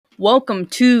Welcome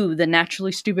to the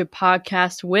Naturally Stupid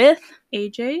podcast with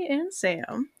AJ and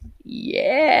Sam.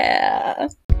 Yeah.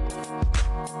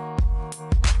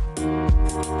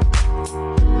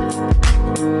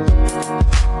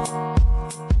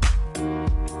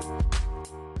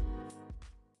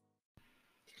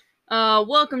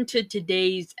 Welcome to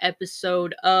today's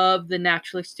episode of the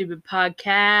Naturally Stupid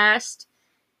podcast.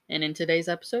 And in today's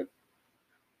episode,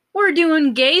 we're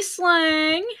doing gay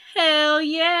slang. Hell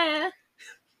yeah.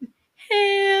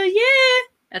 Hell yeah.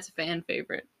 That's a fan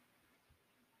favorite.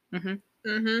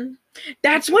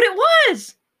 That's what it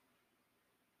was.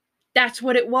 That's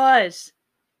what it was.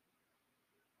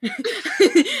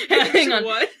 Hang on.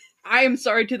 What? I am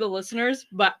sorry to the listeners,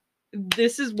 but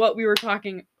this is what we were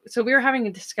talking. So we were having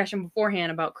a discussion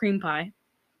beforehand about cream pie.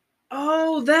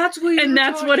 Oh, that's what And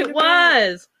that's what it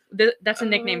was. That's a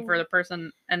nickname for Oh. the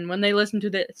person. And when they listen to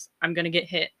this, I'm going to get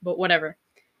hit, but whatever.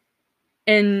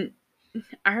 And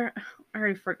I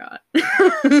already forgot.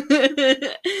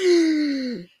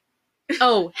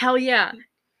 Oh, hell yeah.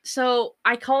 So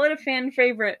I call it a fan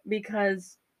favorite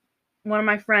because one of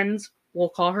my friends, we'll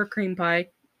call her cream pie.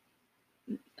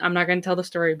 I'm not going to tell the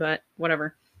story, but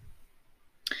whatever.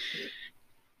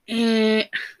 And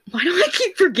why do I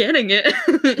keep forgetting it?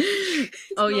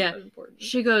 Oh, yeah.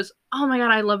 She goes, oh my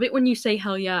god, I love it when you say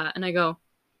hell yeah. And I go,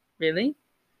 really?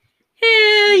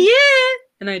 Hell yeah!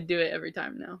 And I do it every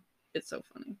time now. It's so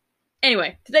funny.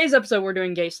 Anyway, today's episode we're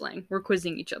doing gay slang. We're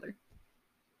quizzing each other.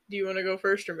 Do you want to go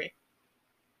first or me?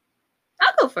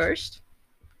 I'll go first.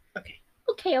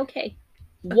 Okay.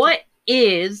 What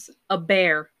is a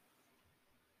bear?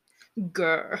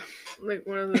 Grr. Like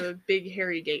one of the big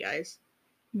hairy gay guys.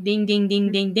 Ding, ding,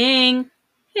 ding, ding, ding.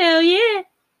 Hell yeah.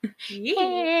 Yeah.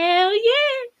 Hell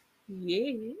yeah.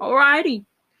 Yeah. Alrighty.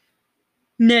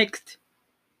 Next.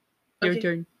 Your Okay.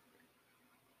 turn.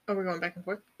 Oh, we're going back and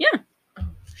forth? Yeah. Oh,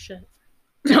 shit.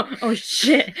 Oh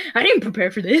shit. I didn't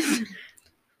prepare for this.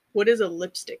 What is a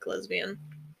lipstick lesbian?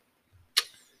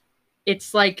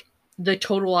 It's like the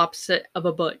total opposite of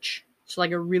a butch. It's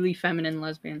like a really feminine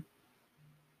lesbian.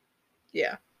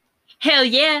 Yeah. Hell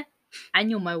yeah. I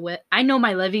know my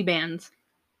levy bands.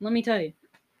 Let me tell you.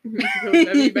 Those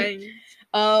heavy bangs.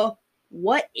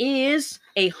 What is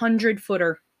a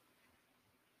 100-footer?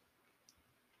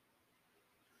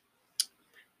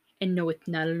 And no, it's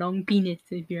not a long penis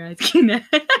if you're asking that.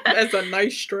 That's a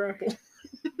nice strapple.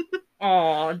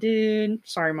 Aw, dude.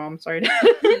 Sorry, Mom. Sorry,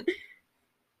 Dad.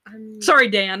 Sorry,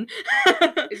 Dan.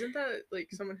 Isn't that like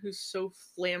someone who's so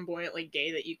flamboyantly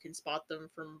gay that you can spot them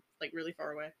from like really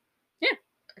far away? Yeah.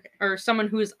 Okay. Or someone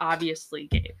who is obviously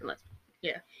gay or lesbian.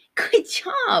 Yeah. Good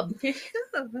job.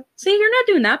 See, you're not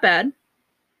doing that bad.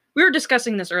 We were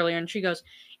discussing this earlier, and she goes,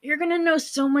 you're going to know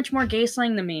so much more gay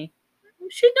slang than me.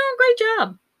 She's doing a great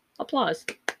job. Applause.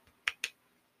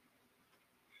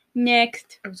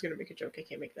 Next. I was gonna make a joke. I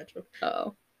can't make that joke.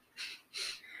 Uh-oh.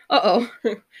 Uh-oh.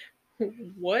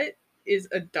 What is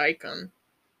a daikon?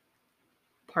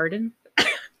 Pardon?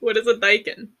 What is a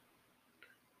daikon?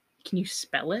 Can you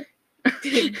spell it?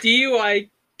 D-Y-K-O-N.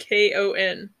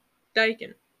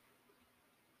 Daikon.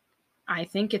 I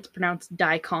think it's pronounced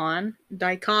daikon.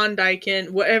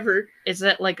 Daikon, whatever. Is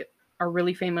it like a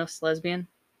really famous lesbian?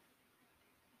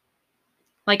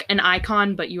 Like an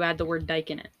icon, but you add the word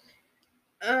dyke in it.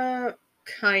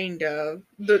 Kind of.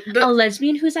 A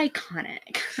lesbian who's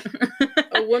iconic.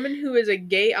 A woman who is a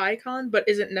gay icon, but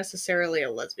isn't necessarily a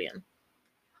lesbian.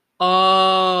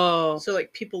 Oh. So,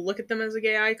 like, people look at them as a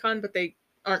gay icon, but they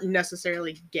aren't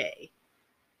necessarily gay.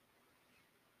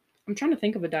 I'm trying to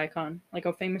think of a daikon. Like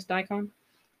a famous daikon.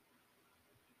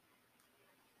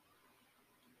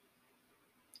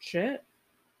 Shit.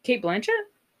 Kate Blanchett?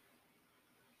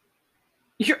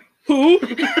 Who?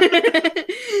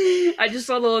 I just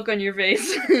saw the look on your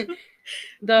face.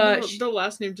 The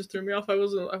last name just threw me off. I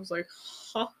was like,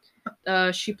 huh?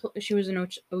 She was in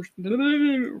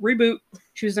Reboot.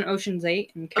 She was in Ocean's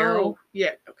 8 and Carol. Oh,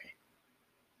 yeah, okay.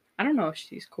 I don't know if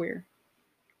she's queer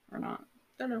or not.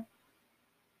 Don't know.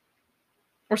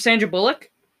 Or Sandra Bullock.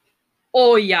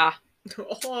 Oh yeah.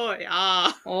 Oh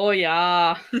yeah. Oh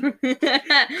yeah.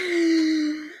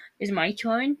 Is my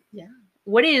turn? Yeah.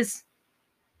 What is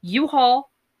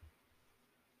U-Haul?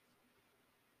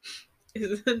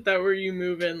 Isn't that where you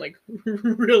move in like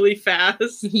really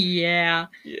fast? Yeah.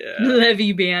 Yeah.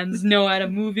 Levy bands know how to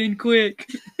move in quick.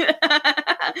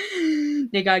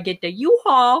 They gotta get the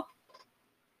U-Haul.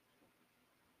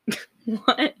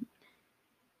 What?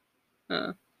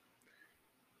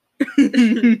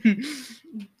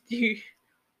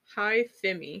 Hi,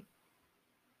 Femi.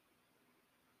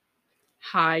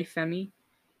 High Femi.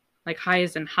 Like high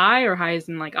as in high or high as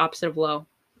in like opposite of low?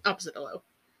 Opposite of low.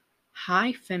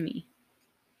 High femi.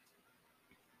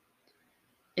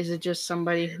 Is it just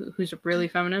somebody who's really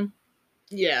feminine?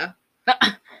 Yeah.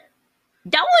 That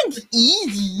one's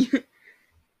easy.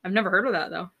 I've never heard of that,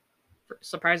 though.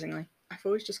 Surprisingly. I've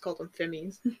always just called them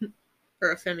femmies.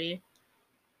 Or a femi.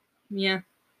 Yeah.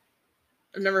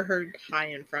 I've never heard high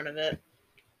in front of it.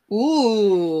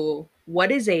 Ooh.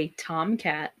 What is a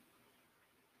tomcat?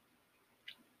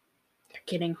 They're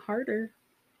getting harder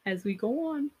as we go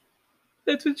on.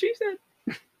 That's what she said.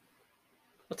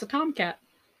 What's a tomcat?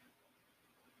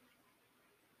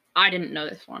 I didn't know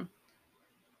this one.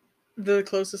 The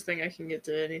closest thing I can get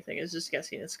to anything is just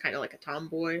guessing it's kind of like a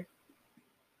tomboy.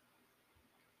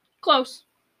 Close.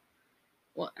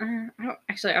 Well, I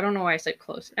don't know why I said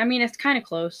close. I mean, it's kind of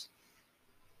close.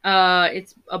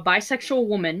 It's a bisexual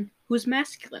woman who's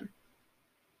masculine.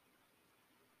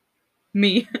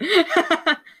 Me.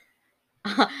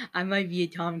 I might be a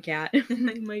tomcat.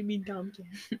 I might be tomcat.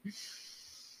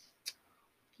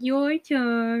 Your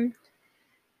turn.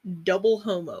 Double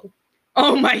homo.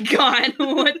 Oh my god,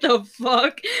 what the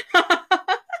fuck?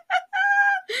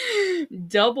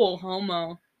 Double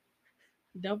homo.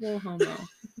 Double homo.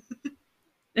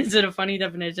 Is it a funny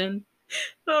definition?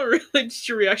 Not really, just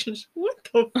your reaction. What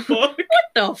the fuck? What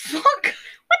the fuck?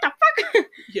 What the fuck?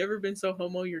 You ever been so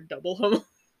homo you're double homo?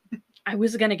 I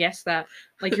was gonna guess that.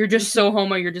 Like, you're just so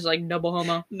homo, you're just like double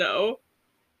homo. No.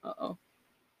 Uh-oh.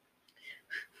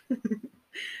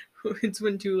 It's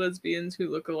when two lesbians who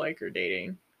look alike are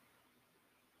dating.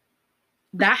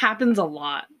 That happens a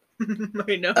lot.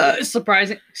 I know.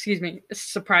 Surprisingly,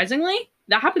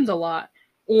 that happens a lot.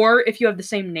 Or if you have the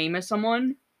same name as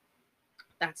someone,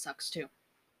 that sucks too.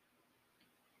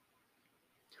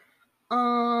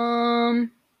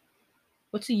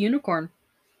 What's a unicorn?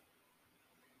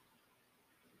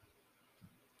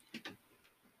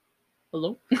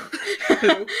 Hello?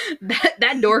 Hello?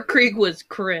 that door creak was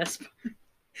crisp.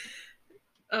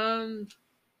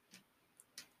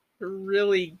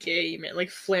 Really gay, man. Like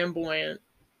flamboyant.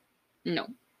 No.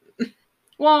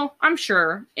 Well, I'm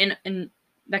sure, and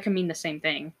that can mean the same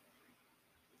thing.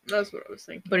 That's what I was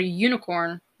thinking. But a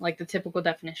unicorn, like the typical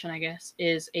definition, I guess,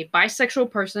 is a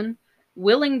bisexual person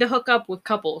willing to hook up with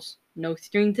couples. No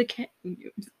strings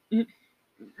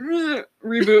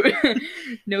reboot.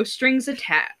 No strings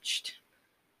attached.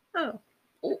 Oh.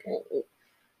 Okay. Oh.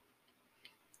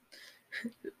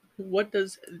 What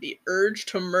does the urge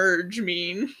to merge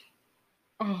mean?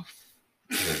 Oh.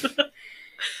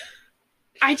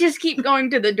 I just keep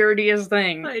going to the dirtiest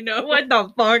thing. I know. What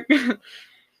the fuck?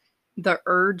 The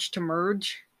urge to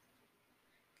merge?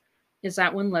 Is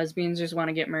that when lesbians just want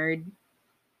to get married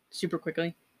super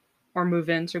quickly? Or move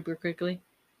in super quickly?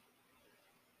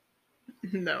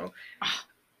 No. Oh,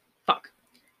 fuck.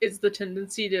 It's the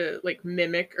tendency to, like,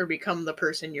 mimic or become the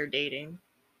person you're dating.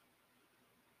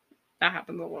 That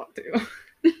happens a lot, too.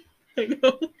 I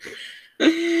know.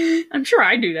 I'm sure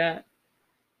I do that.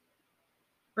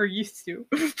 Or used to.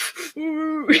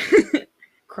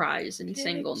 Cries in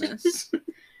singleness.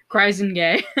 Cries in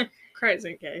gay. Cries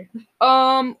in gay.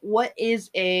 What is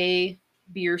a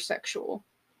beer sexual?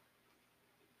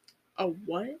 A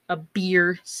what? A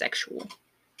beer sexual.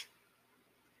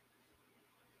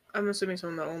 I'm assuming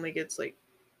someone that only gets, like,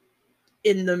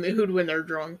 in the mood when they're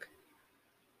drunk.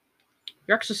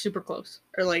 You're actually super close.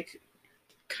 Or, like,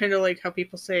 kind of like how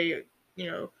people say,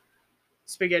 you know,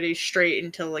 spaghetti's straight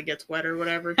until it gets wet or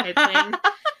whatever type thing.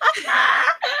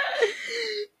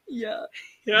 Yeah.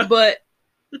 Yeah. But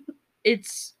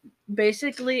it's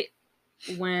basically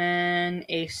when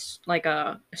a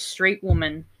straight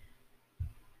woman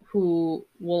who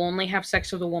will only have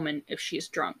sex with a woman if she's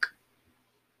drunk.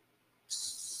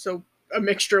 So, a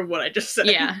mixture of what I just said.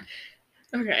 Yeah.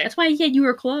 Okay. That's why I said you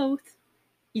were close.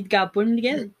 You got put them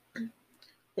together.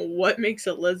 What makes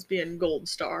a lesbian gold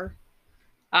star?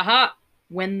 Aha!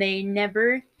 When they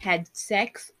never had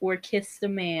sex or kissed a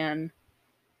man.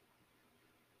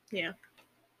 Yeah.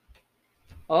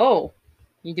 Oh,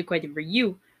 you did quite it for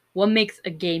you. What makes a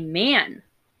gay man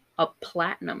a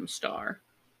platinum star?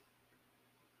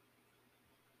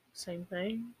 Same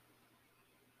thing?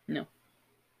 No.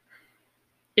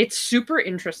 It's super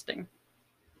interesting.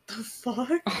 The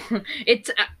fuck? It's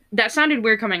that sounded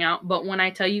weird coming out, but when I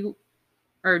tell you,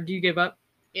 or do you give up?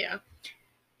 Yeah.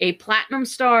 A platinum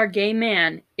star gay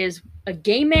man is a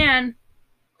gay man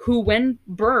who, when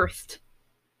birthed,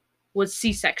 was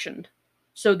C-sectioned.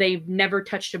 So they've never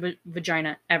touched a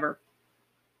vagina ever.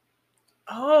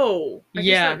 Oh. I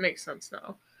Yeah. guess that makes sense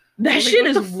now. That shit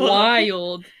is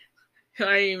wild. I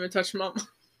didn't even touch mom.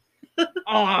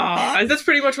 Aw, That's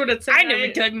pretty much what it said. I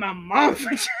never touched my mom.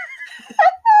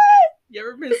 You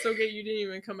ever been so gay you didn't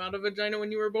even come out of vagina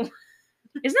when you were born?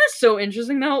 Isn't that so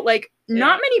interesting though? Like,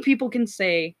 not many people can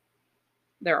say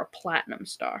they're a platinum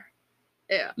star.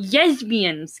 Yeah.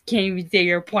 Lesbians can't even say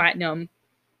they're platinum.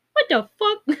 What the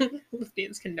fuck?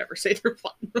 Lesbians can never say they're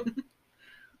platinum.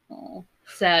 Oh,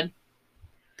 sad.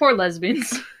 Poor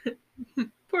lesbians.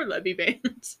 Poor Lebby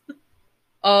bands.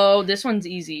 Oh, this one's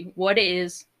easy. What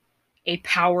is a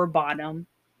power bottom?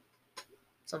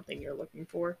 Something you're looking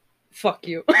for. Fuck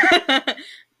you.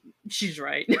 She's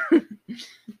right.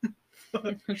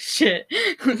 Shit.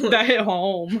 That hit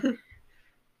home.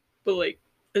 But like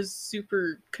a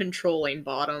super controlling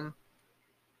bottom.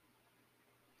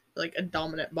 Like a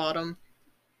dominant bottom.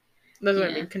 That's what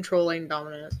I mean. Controlling,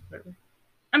 dominant, whatever.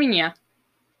 I mean, yeah.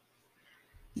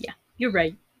 Yeah, you're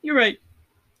right. You're right.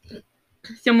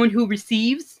 Someone who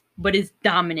receives but is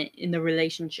dominant in the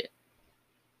relationship.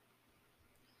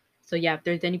 So yeah, if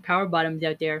there's any power bottoms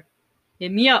out there,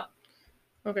 hit me up.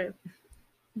 Okay.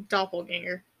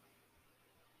 Doppelganger.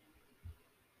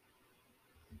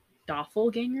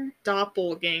 Doppelganger?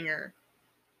 Doppelganger.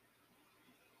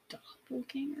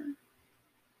 Doppelganger?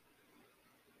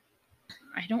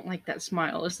 I don't like that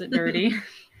smile. Is it dirty?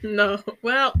 No.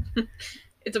 Well,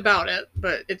 it's about it,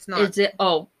 but it's not.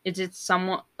 Is it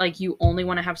someone, like, you only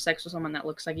want to have sex with someone that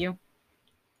looks like you?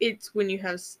 It's when you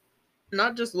have,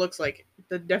 not just looks like,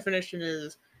 the definition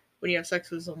is when you have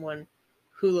sex with someone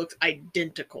who looks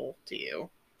identical to you.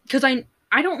 Because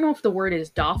I don't know if the word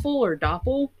is doppel or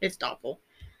doppel. It's doppel.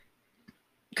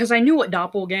 Because I knew what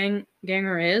doppelganger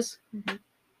is,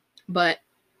 but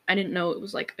I didn't know it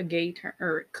was like a gay term,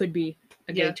 or it could be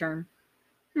a gay term.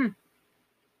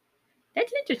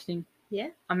 That's interesting. Yeah.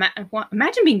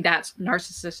 Imagine being that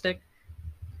narcissistic.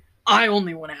 I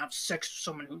only want to have sex with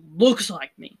someone who looks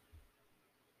like me.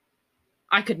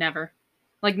 I could never.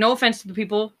 Like, no offense to the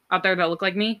people out there that look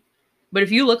like me, but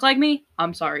if you look like me,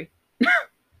 I'm sorry.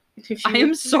 I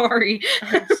am sorry.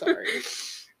 I'm sorry.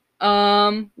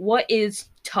 What is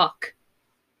tuck?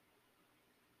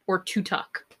 Or to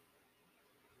tuck?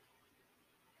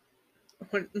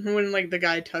 When like the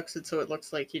guy tucks it so it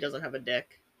looks like he doesn't have a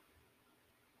dick.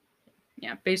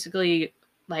 Yeah, basically,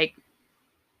 like,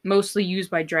 mostly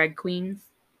used by drag queens.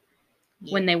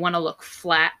 Yeah. When they want to look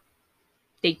flat,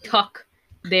 they tuck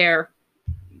their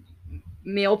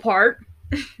male part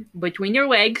between their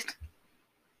legs.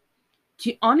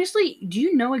 Honestly, do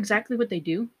you know exactly what they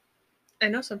do? I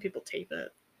know some people tape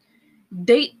it.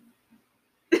 They...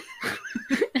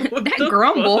 that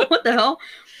grumble, fuck? What the hell?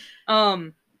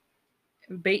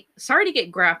 Sorry to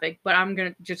get graphic, but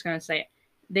I'm just gonna say it.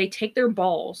 They take their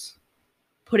balls,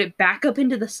 put it back up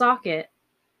into the socket,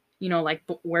 you know, like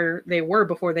where they were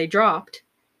before they dropped,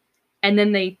 and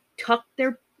then they tuck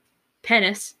their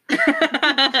penis. They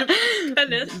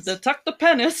tuck the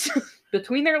penis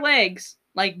between their legs,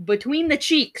 like between the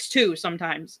cheeks too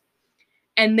sometimes,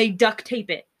 and they duct tape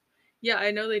it. Yeah,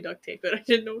 I know they duct tape it. I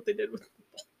didn't know what they did with the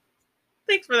ball.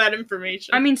 Thanks for that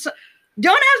information. I mean,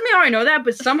 don't ask me how I know that,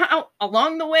 but somehow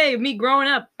along the way of me growing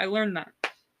up, I learned that.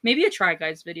 Maybe a Try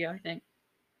Guys video, I think.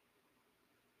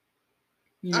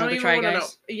 You know the Try Guys? Know.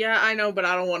 Yeah, I know, but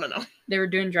I don't want to know. They were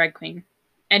doing drag queen.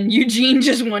 And Eugene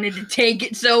just wanted to take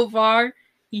it so far,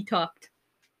 he tucked.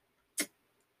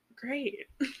 Great.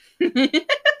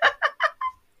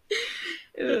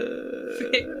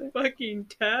 Fucking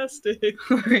tastic.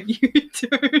 Alright, your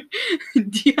turn.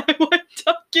 DIY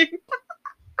tucking.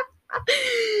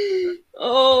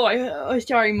 Oh,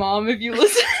 sorry, Mom, if you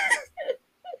listen.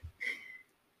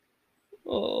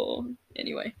 Oh,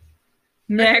 anyway.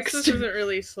 Next. This isn't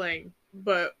really slang,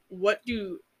 but what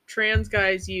do trans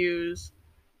guys use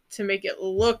to make it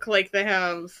look like they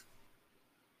have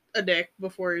a dick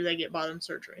before they get bottom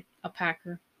surgery? A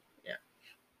packer. Yeah.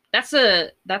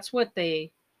 That's what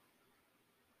they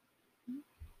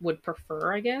would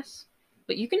prefer, I guess.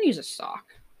 But you can use a sock.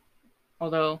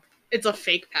 Although it's a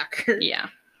fake packer. Yeah.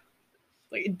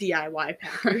 Like a DIY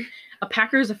packer. A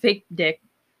packer is a fake dick,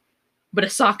 but a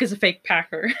sock is a fake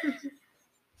packer.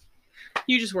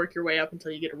 You just work your way up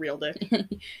until you get a real dick.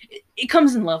 It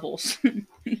comes in levels.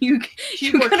 you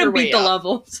gotta beat the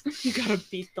levels. You gotta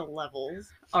beat the levels.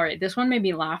 Alright, this one made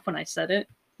me laugh when I said it.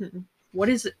 What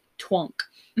is it? Twunk.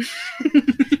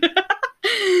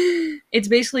 It's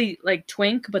basically like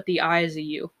twink, but the I is a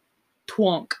U.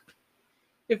 Twunk.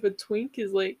 If a twink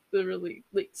is like the really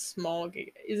like small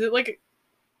gay, is it like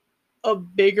a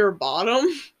bigger bottom?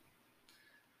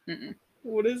 Mm-mm.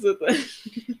 What is it then?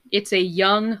 It's a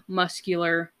young,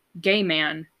 muscular, gay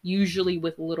man, usually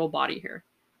with little body hair.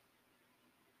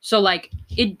 So like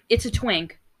it's a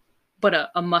twink, but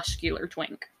a muscular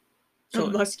twink. So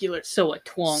muscular. So a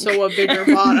twonk. So a bigger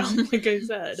bottom, like I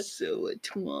said. So a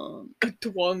twonk. A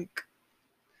twonk.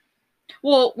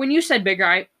 Well, when you said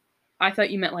bigger, I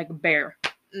thought you meant like a bear.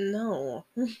 No.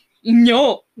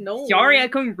 No. No. Sorry, I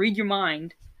couldn't read your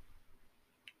mind.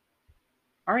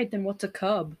 Alright, then what's a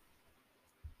cub?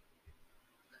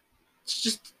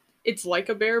 It's like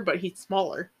a bear, but he's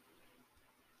smaller.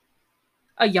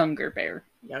 A younger bear.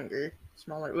 Younger.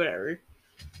 Smaller, whatever.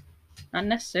 Not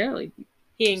necessarily.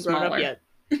 He ain't grown up yet.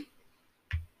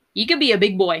 He could be a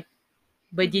big boy,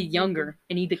 but he's younger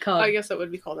and he's a cub. I guess that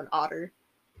would be called an otter.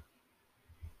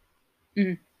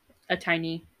 A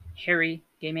tiny, hairy,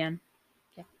 gay man.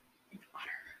 Yeah.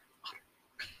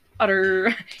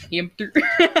 Otter. Hamster.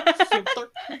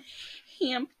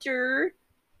 Hamster.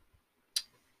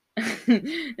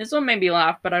 This one made me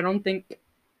laugh, but I don't think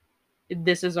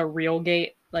this is a real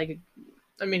gay, like,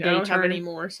 I mean, I don't have any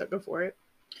more, so go for it.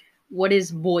 What is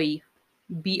boy?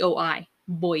 B-O-I.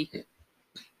 Boy.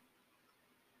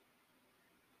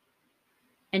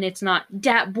 And it's not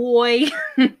dat boy.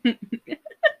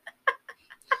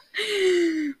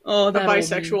 Oh, a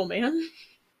bisexual man?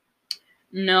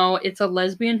 No, it's a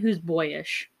lesbian who's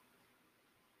boyish.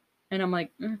 And I'm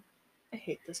like, I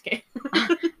hate this game.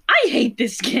 I hate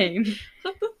this game.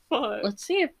 What the fuck? Let's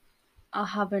see if I'll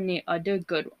have any other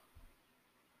good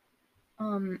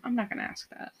one. I'm not gonna ask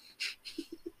that.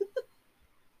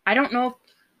 I don't know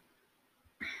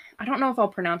if I'll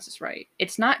pronounce this right.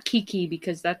 It's not Kiki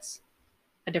because that's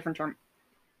a different term.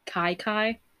 Kai.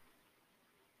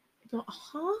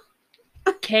 Huh?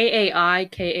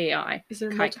 Kai. Is there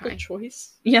multiple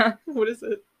choice? Yeah. What is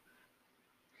it?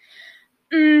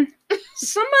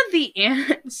 Some of the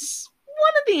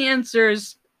one of the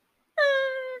answers.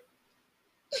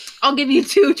 I'll give you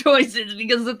two choices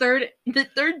because the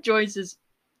third choice is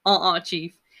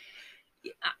chief.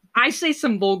 I say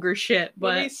some vulgar shit,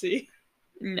 but let me see.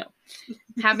 No.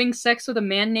 Having sex with a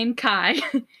man named Kai,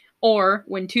 or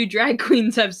when two drag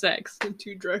queens have sex. When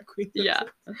two drag queens. Yeah.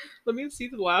 Let me see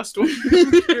the last one.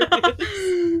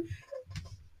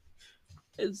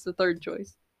 It's the third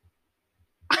choice.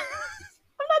 I'm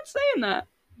not saying that.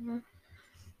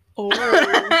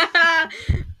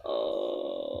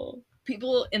 Oh.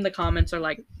 People in the comments are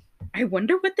like, I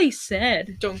wonder what they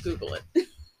said. Don't Google it.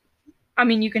 I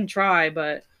mean, you can try,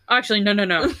 but actually, no.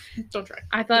 Don't try.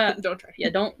 I thought, don't try. Yeah,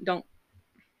 don't.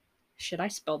 Shit, I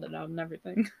spelled it out and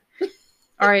everything.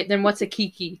 All right, then what's a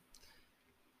kiki?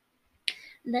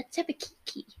 Let's have a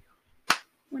kiki.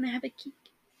 Wanna have a kiki?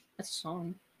 That's a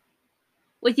song.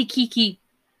 What's a kiki?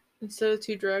 Instead of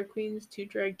two drag queens, two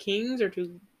drag kings, or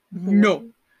two? No.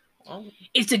 Oh.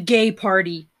 It's a gay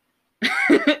party.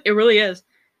 It really is.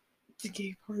 It's a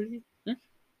gay party? Yeah.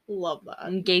 Love that.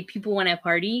 When gay people want to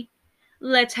party,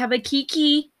 let's have a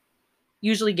kiki.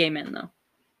 Usually gay men, though.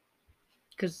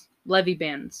 Because levy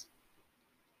bands.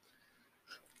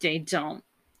 They don't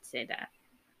say that.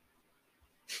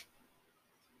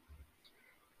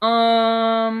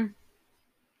 I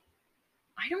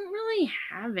don't really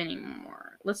have any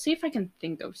more. Let's see if I can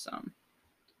think of some.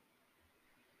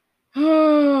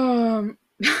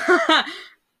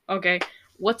 Okay,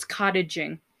 what's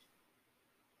cottaging?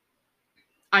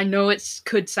 I know it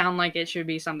could sound like it should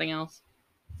be something else.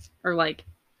 Or like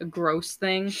a gross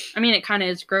thing. I mean, it kind of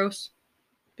is gross.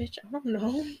 Bitch, I don't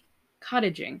know.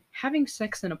 Cottaging. Having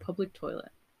sex in a public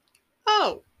toilet.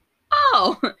 Oh.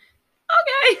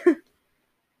 Okay.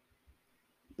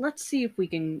 Let's see if we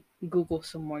can Google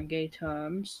some more gay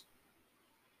terms.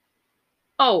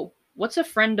 Oh, what's a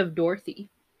friend of Dorothy?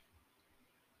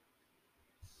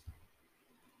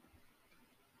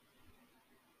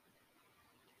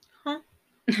 Huh?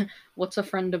 What's a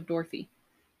friend of Dorothy?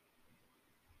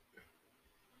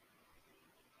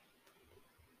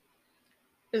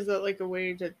 Is that like a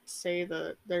way to say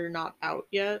that they're not out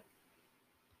yet?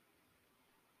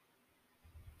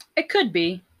 It could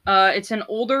be. It's an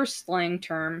older slang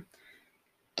term.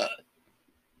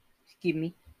 Excuse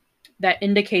me. That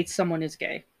indicates someone is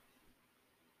gay.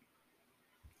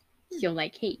 So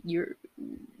like, hey, you're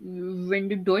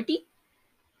friend of Dorothy?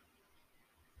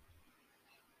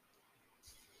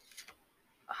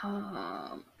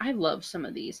 I love some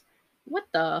of these. What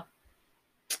the?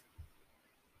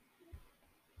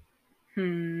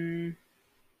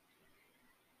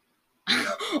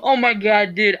 Oh my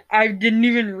god, dude. I didn't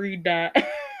even read that.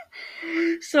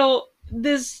 So,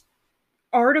 this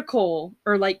article,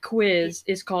 or like quiz,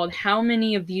 is called How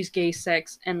Many of These Gay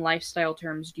Sex and Lifestyle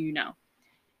Terms Do You Know?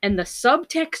 And the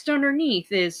subtext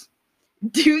underneath is,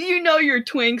 do you know your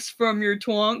twinks from your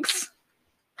twonks?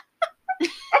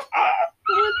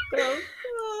 What the fuck?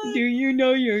 Do you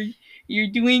know your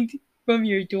doing from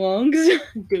your twonks.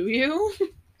 Do you?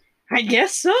 I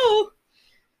guess so.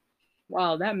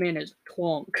 Wow, that man is a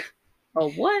twonk.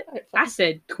 Oh, what? I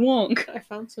said twonk. I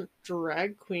found some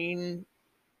drag queen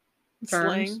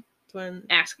Terms? slang.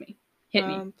 Ask me. Hit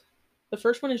me. The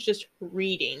first one is just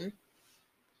reading.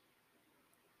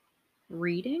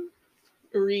 Reading?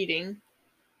 Reading.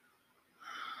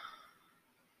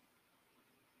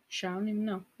 I don't even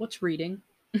know. What's reading?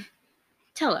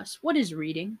 Tell us, what is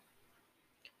reading?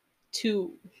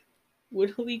 To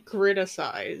wittily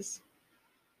criticize.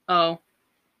 Oh.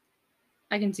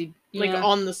 I can see. Like,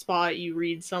 on the spot, you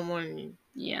read someone.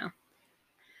 Yeah.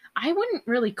 I wouldn't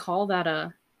really call that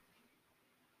a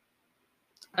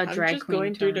drag queen. I'm just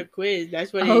going through the quiz.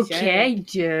 That's what it said. Okay,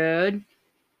 dude.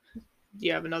 Do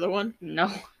you have another one?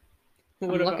 No. I'm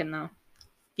looking, though.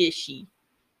 Fishy.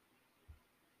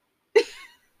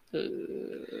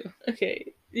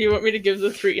 Okay. You want me to give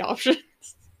the 3 options?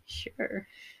 Sure.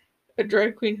 A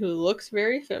drag queen who looks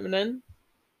very feminine.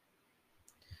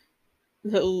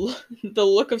 The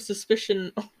look of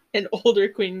suspicion an older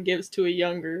queen gives to a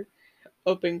younger,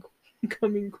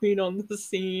 up-and-coming queen on the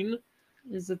scene.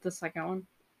 Is it the second one?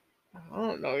 I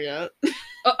don't know yet.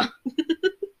 I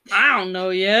don't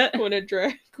know yet. When a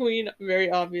drag queen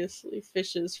very obviously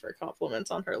fishes for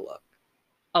compliments on her look.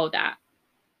 Oh, that.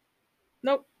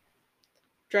 Nope.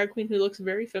 Drag queen who looks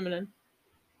very feminine.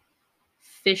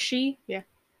 Fishy? Yeah.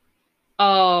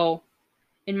 Oh.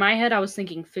 In my head, I was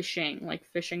thinking fishing. Like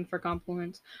fishing for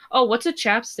compliments. Oh, what's a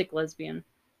chapstick lesbian?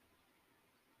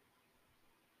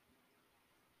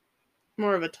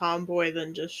 More of a tomboy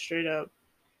than just straight up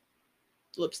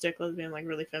lipstick lesbian, like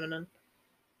really feminine.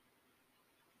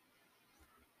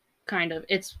 Kind of.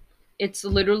 It's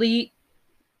literally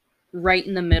right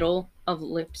in the middle of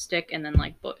lipstick and then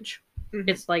like butch. Mm-hmm.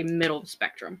 It's like middle of the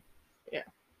spectrum. Yeah.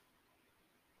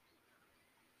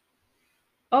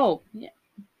 Oh, yeah.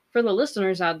 For the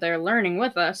listeners out there learning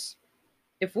with us,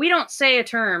 if we don't say a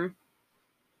term,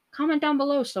 comment down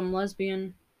below some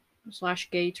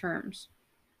lesbian/gay terms.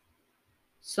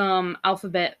 Some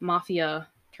alphabet mafia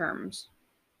terms.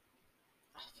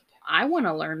 I want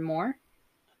to learn more.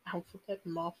 Alphabet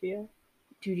mafia?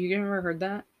 Dude, you ever heard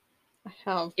that? I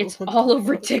have. It's all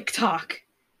over TikTok.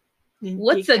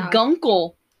 What's a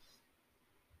gunkle?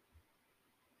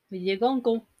 A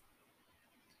gunkle.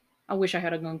 I wish I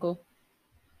had a gunkle.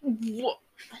 What?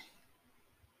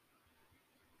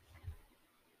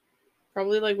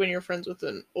 Probably like when you're friends with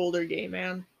an older gay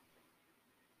man.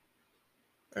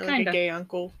 Or like a gay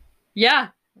uncle. Yeah.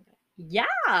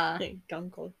 Yeah. Hey,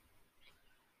 gunkle.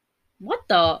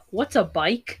 What's a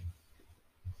bike?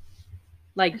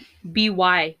 Like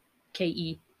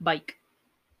BYKE bike.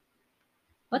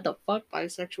 What the fuck?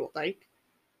 Bisexual dyke?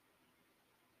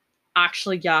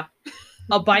 Actually, yeah.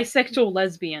 A bisexual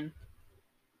lesbian.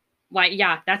 Like,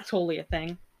 yeah, that's totally a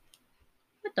thing.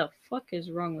 What the fuck is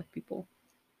wrong with people?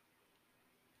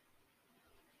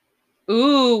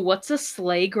 Ooh, what's a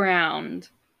sleigh ground?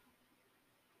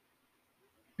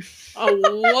 A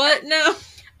what now?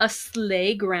 A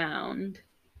sleigh ground.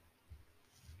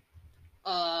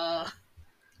 Bitch,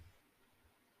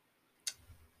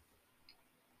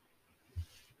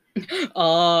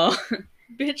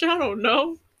 I don't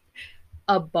know.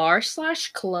 A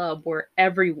bar/club where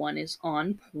everyone is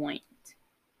on point.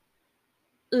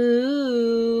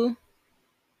 Ooh.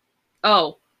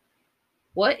 Oh.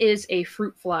 What is a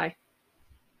fruit fly?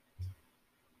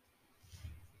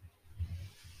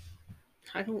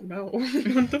 I don't know.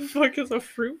 What the fuck is a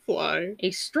fruit fly?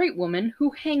 A straight woman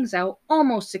who hangs out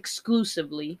almost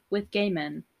exclusively with gay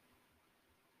men.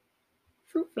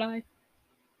 Fruit fly.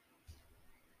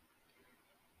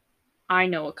 I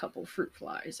know a couple fruit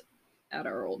flies at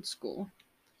our old school.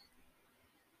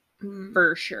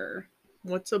 For sure.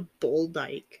 What's a bull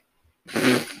dyke?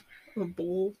 A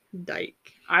bull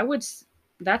dyke.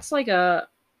 That's like a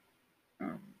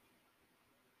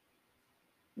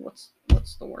what's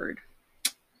the word?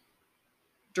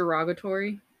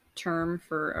 Derogatory term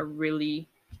for a really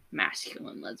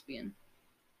masculine lesbian.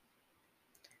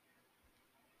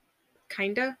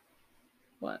 Kinda.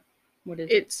 What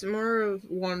is it? It's more of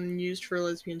one used for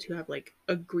lesbians who have like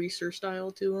a greaser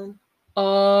style to them.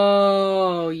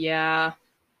 Oh, yeah.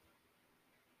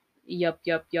 Yup.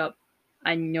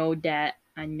 I know that.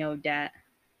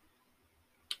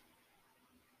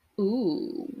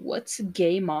 Ooh, what's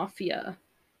gay mafia?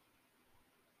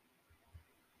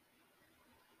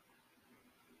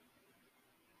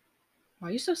 Why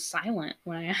are you so silent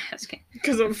when I ask?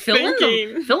 Because I'm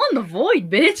thinking. Fill in the void,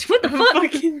 bitch. What the fuck? I'm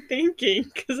fucking thinking.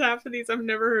 Because half of these I've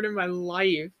never heard in my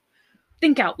life.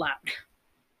 Think out loud.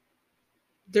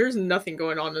 There's nothing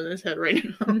going on in his head right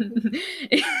now.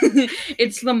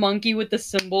 It's the monkey with the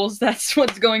symbols. That's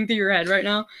what's going through your head right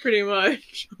now. Pretty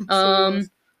much.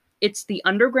 It's the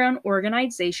underground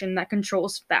organization that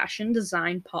controls fashion,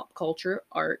 design, pop culture,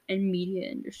 art, and media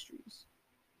industries.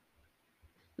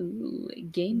 Ooh,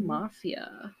 gay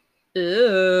mafia.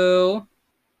 Ooh.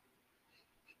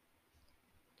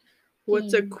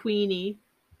 What's a queenie?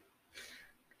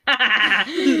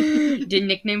 The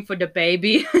nickname for the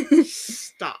baby.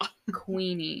 Stop.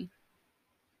 Queenie.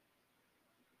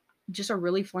 Just a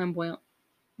really flamboyant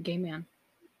gay man.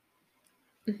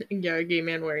 Yeah, a gay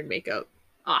man wearing makeup.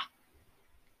 Ah.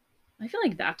 I feel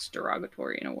like that's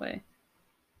derogatory in a way.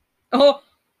 Oh,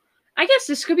 I guess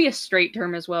this could be a straight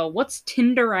term as well. What's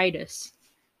Tinderitis?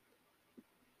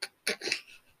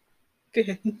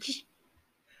 Binge.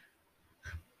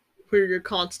 Where you're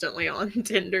constantly on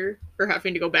Tinder or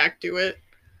having to go back to it.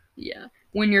 Yeah.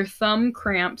 When your thumb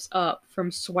cramps up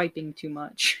from swiping too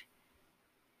much.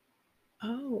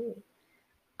 Oh.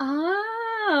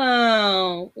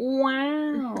 Oh.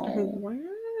 Wow. Wow.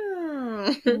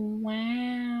 Wow.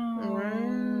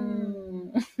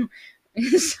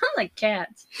 You sound like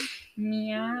cats.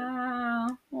 Meow.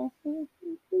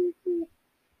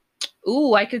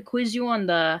 Ooh, I could quiz you on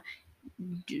the...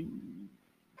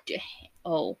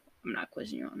 Oh, I'm not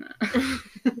quizzing you on that.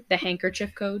 The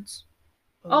handkerchief codes.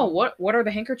 Oh, what are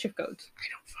the handkerchief codes? I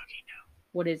don't fucking know.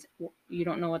 What is... You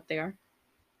don't know what they are?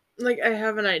 Like, I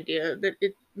have an idea that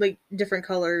it, like, different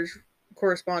colors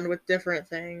correspond with different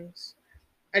things.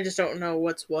 I just don't know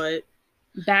what's what.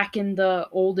 Back in the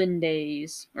olden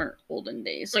days,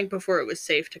 like before it was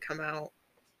safe to come out,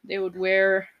 they would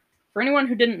wear, for anyone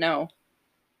who didn't know,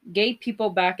 gay people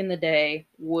back in the day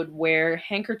would wear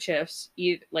handkerchiefs,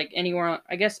 like anywhere,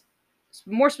 I guess,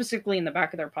 more specifically in the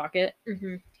back of their pocket,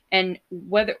 and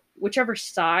whichever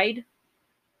side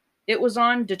it was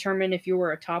on determined if you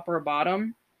were a top or a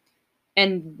bottom,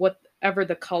 and whatever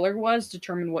the color was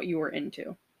determined what you were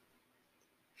into.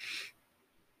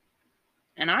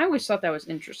 And I always thought that was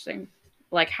interesting.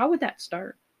 Like, how would that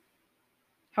start?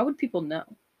 How would people know?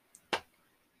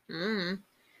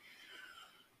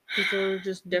 People were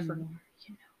just different.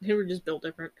 They were just built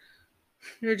different.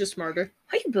 They were just smarter.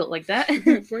 Why you built like that?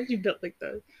 Why are you built like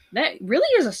that? That really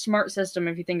is a smart system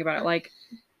if you think about it. Like,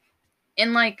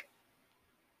 and like,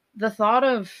 the thought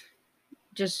of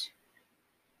just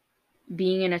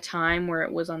being in a time where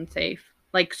it was unsafe.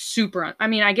 Like, super... I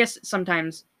mean, I guess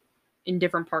sometimes in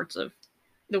different parts of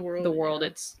the world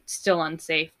it's still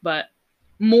unsafe, but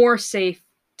more safe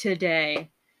today.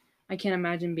 I can't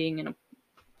imagine being in a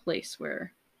place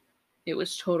where it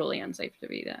was totally unsafe to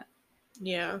be that.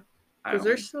 Yeah. Because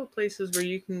there's still places where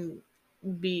you can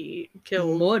be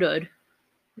killed. Murdered.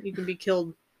 You can be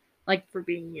killed, like, for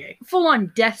being gay. Full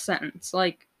on death sentence.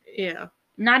 Like, yeah.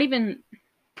 Not even...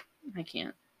 I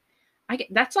can't.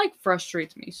 That's, like,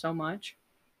 frustrates me so much.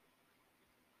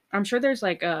 I'm sure there's,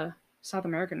 like, a South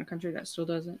American country that still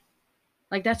does it.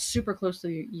 Like, that's super close to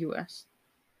the U.S.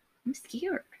 I'm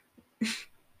scared.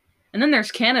 And then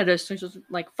there's Canada, so just,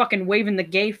 like, fucking waving the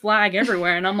gay flag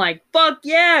everywhere, and I'm like, fuck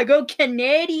yeah, go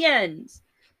Canadians!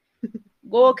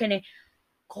 Go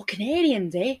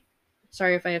Canadians, eh?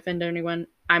 Sorry if I offend anyone.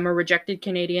 I'm a rejected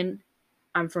Canadian.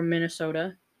 I'm from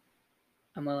Minnesota.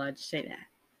 I'm allowed to say that.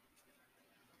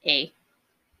 Eh?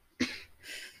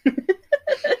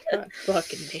 God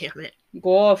fucking damn it.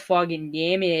 Go fucking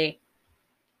damn it.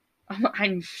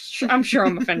 I'm sure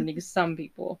I'm offending some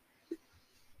people.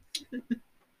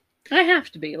 I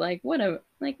have to be. Like, whatever.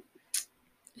 Like,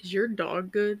 is your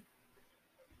dog good?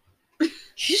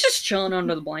 She's just chilling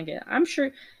under the blanket. I'm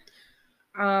sure.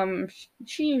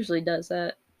 She usually does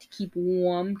that to keep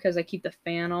warm because I keep the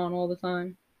fan on all the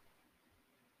time.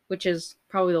 Which is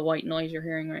probably the white noise you're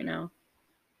hearing right now.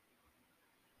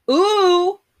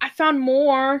 Ooh! I found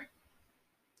more!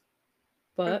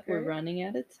 But we're running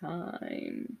out of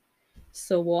time.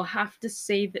 So we'll have to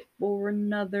save it for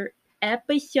another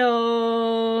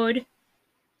episode.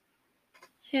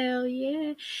 Hell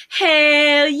yeah.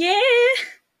 Hell yeah!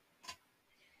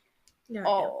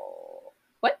 Oh.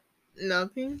 What?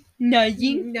 Nothing.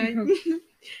 Nothing?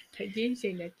 I didn't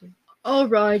say nothing.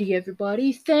 Alrighty,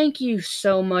 everybody. Thank you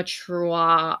so much for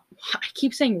I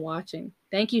keep saying watching.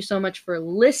 Thank you so much for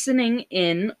listening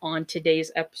in on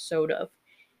today's episode of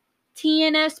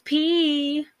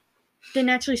TNSP, the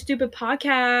Naturally Stupid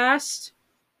Podcast.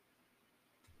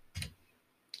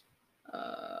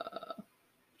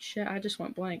 Shit, I just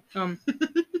went blank.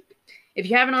 If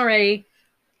you haven't already,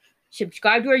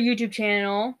 subscribe to our YouTube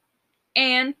channel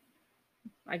and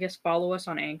I guess follow us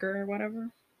on Anchor or whatever.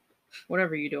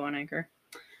 Whatever you do on Anchor.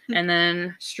 And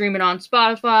then stream it on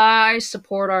Spotify,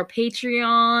 support our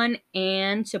Patreon,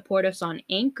 and support us on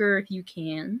Anchor if you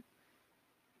can.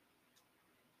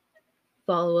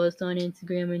 Follow us on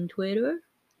Instagram and Twitter.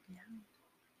 Yeah.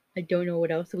 I don't know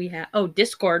what else we have. Oh,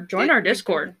 Discord. Join our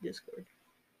Discord.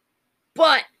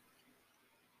 But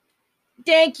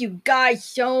thank you guys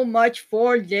so much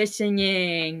for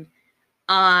listening.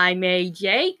 I'm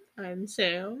AJ. I'm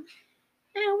Sam.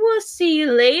 And we'll see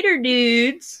you later,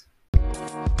 dudes.